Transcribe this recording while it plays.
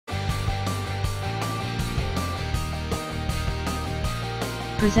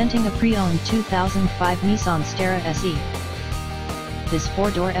Presenting a pre-owned 2005 Nissan Xterra SE. This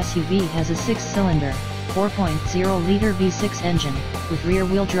four-door SUV has a six-cylinder, 4.0-liter V6 engine, with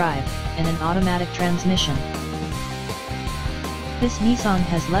rear-wheel drive, and an automatic transmission. This Nissan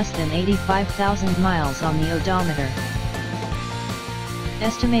has less than 85,000 miles on the odometer.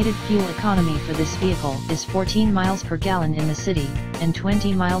 Estimated fuel economy for this vehicle is 14 miles per gallon in the city, and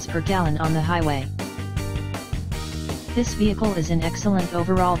 20 miles per gallon on the highway. This vehicle is in excellent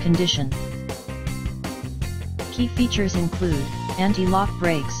overall condition. Key features include anti-lock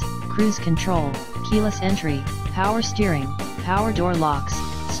brakes, cruise control, keyless entry, power steering, power door locks,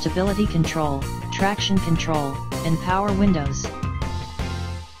 stability control, traction control, and power windows.